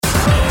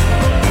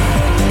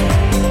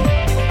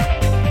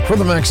For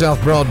the MaxSouth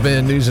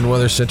Broadband News and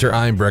Weather Center,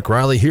 I'm Breck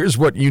Riley. Here's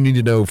what you need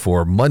to know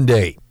for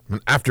Monday.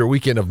 After a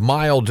weekend of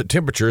mild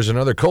temperatures,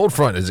 another cold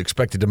front is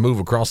expected to move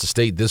across the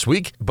state this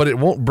week, but it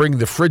won't bring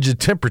the frigid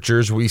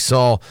temperatures we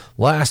saw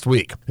last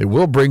week. It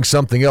will bring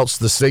something else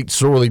the state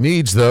sorely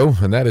needs, though,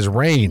 and that is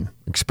rain.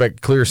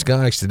 Expect clear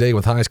skies today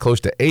with highs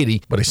close to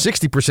 80, but a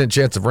 60%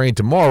 chance of rain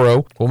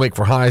tomorrow will make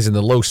for highs in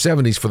the low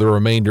 70s for the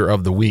remainder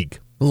of the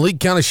week. The Lee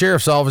County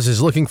Sheriff's Office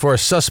is looking for a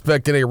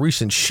suspect in a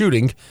recent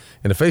shooting.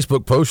 In a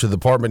Facebook post, the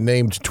department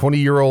named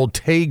 20-year-old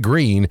Tay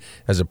Green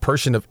as a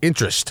person of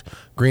interest.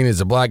 Green is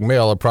a black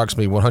male,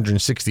 approximately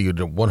 160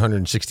 to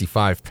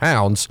 165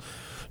 pounds.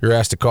 You're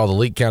asked to call the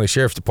Lee County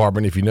Sheriff's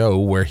Department if you know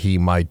where he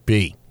might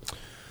be.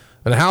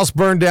 And a house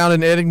burned down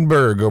in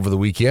Edinburgh over the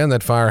weekend.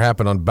 That fire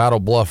happened on Battle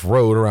Bluff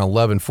Road around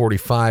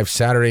 11:45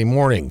 Saturday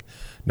morning.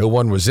 No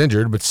one was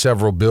injured, but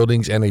several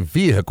buildings and a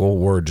vehicle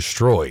were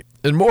destroyed.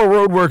 And more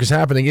road work is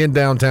happening in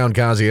downtown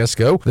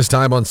Kosciuszko, this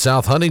time on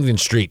South Huntington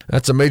Street.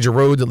 That's a major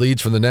road that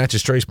leads from the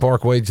Natchez Trace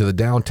Parkway to the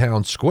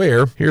downtown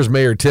square. Here's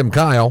Mayor Tim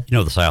Kyle.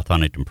 The South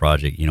Huntington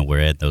project, we're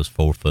adding those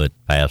 4-foot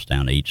paths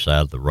down each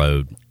side of the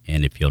road.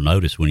 And if you'll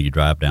notice when you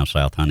drive down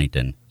South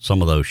Huntington,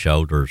 some of those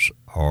shoulders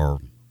are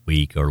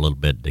weak or a little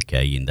bit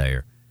decaying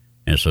there.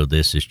 And so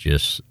this is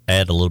just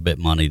add a little bit of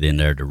money in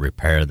there to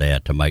repair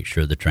that, to make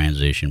sure the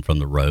transition from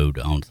the road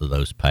onto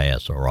those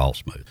paths are all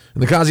smooth.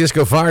 And the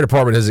Kosciuszko Fire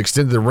Department has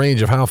extended the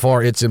range of how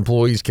far its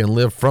employees can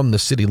live from the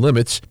city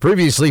limits.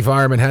 Previously,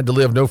 firemen had to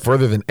live no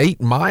further than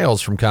 8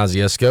 miles from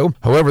Kosciuszko.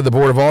 However, the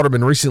Board of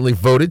Aldermen recently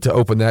voted to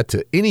open that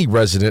to any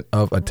resident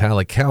of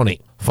Atala County.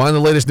 Find the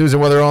latest news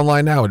and weather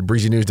online now at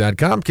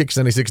breezynews.com,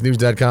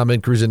 kicks96news.com,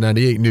 and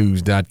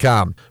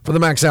cruisin98news.com. For the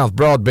MaxSouth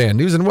Broadband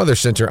News and Weather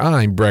Center,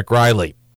 I'm Breck Riley.